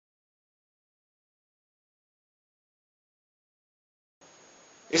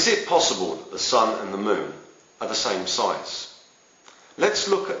Is it possible that the sun and the moon are the same size? Let's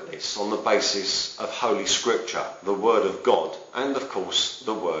look at this on the basis of Holy Scripture, the Word of God, and of course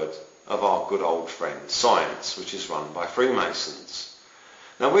the word of our good old friend science, which is run by Freemasons.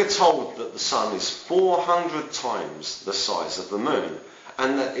 Now we're told that the sun is 400 times the size of the moon,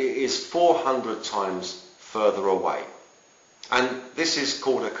 and that it is 400 times further away. And this is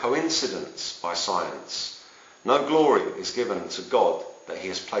called a coincidence by science. No glory is given to God that he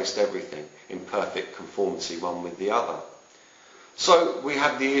has placed everything in perfect conformity one with the other. So we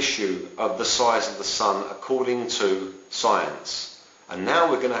have the issue of the size of the sun according to science. And now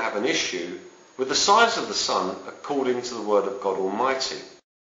we're going to have an issue with the size of the sun according to the Word of God Almighty.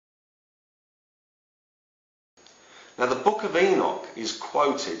 Now the Book of Enoch is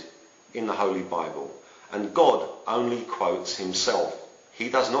quoted in the Holy Bible, and God only quotes himself. He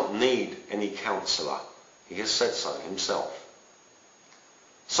does not need any counsellor. He has said so himself.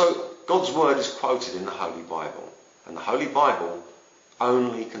 So God's word is quoted in the Holy Bible, and the Holy Bible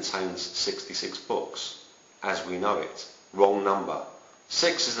only contains 66 books, as we know it. Wrong number.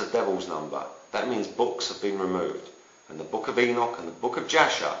 6 is the devil's number. That means books have been removed. And the Book of Enoch and the Book of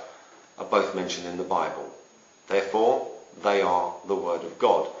Jasher are both mentioned in the Bible. Therefore, they are the Word of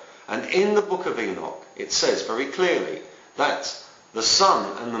God. And in the Book of Enoch, it says very clearly that the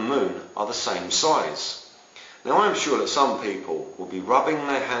sun and the moon are the same size. Now I'm sure that some people will be rubbing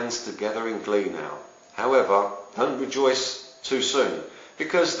their hands together in glee now. However, don't rejoice too soon,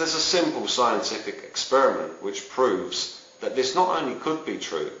 because there's a simple scientific experiment which proves that this not only could be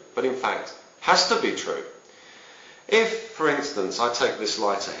true, but in fact has to be true. If, for instance, I take this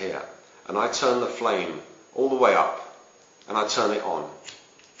lighter here and I turn the flame all the way up and I turn it on,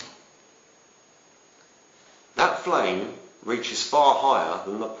 that flame reaches far higher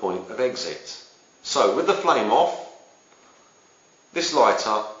than the point of exit. So with the flame off, this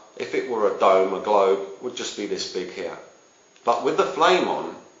lighter, if it were a dome, a globe, would just be this big here. But with the flame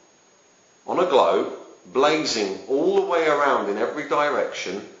on a globe, blazing all the way around in every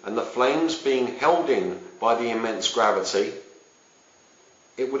direction, and the flames being held in by the immense gravity,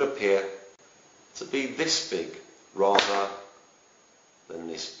 it would appear to be this big rather than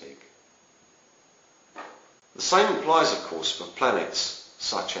this big. The same applies, of course, for planets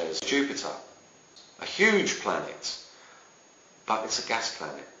such as Jupiter. A huge planet, but it's a gas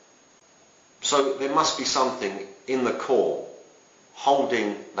planet. So there must be something in the core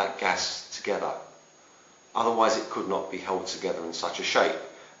holding that gas together. Otherwise it could not be held together in such a shape.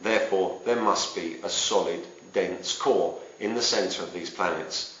 Therefore there must be a solid, dense core in the centre of these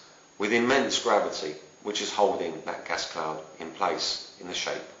planets with immense gravity, which is holding that gas cloud in place in the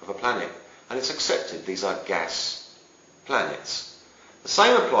shape of a planet. And it's accepted these are gas planets. The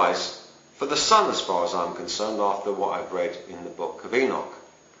same applies for the sun as far as I'm concerned after what I've read in the Book of Enoch.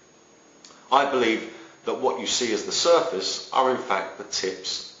 I believe that what you see as the surface are in fact the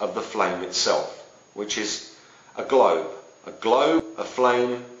tips of the flame itself, which is a globe, a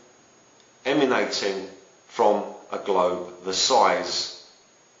flame emanating from a globe the size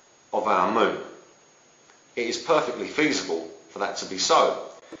of our moon. It is perfectly feasible for that to be so.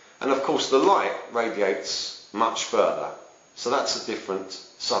 And of course the light radiates much further. So that's a different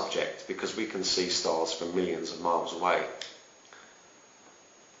subject, because we can see stars from millions of miles away.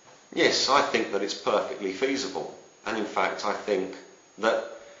 Yes, I think that it's perfectly feasible. And in fact, I think that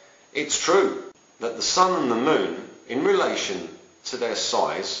it's true that the sun and the moon, in relation to their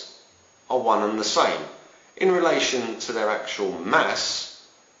size, are one and the same. In relation to their actual mass,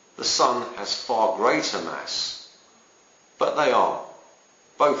 the sun has far greater mass. But they are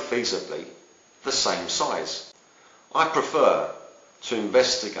both feasibly the same size. I prefer to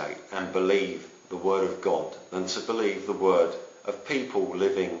investigate and believe the Word of God than to believe the word of people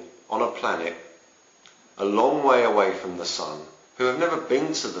living on a planet a long way away from the sun, who have never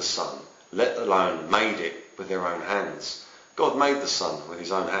been to the sun, let alone made it with their own hands. God made the sun with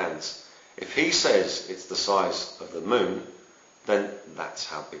his own hands. If he says it's the size of the moon, then that's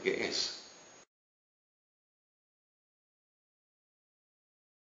how big it is.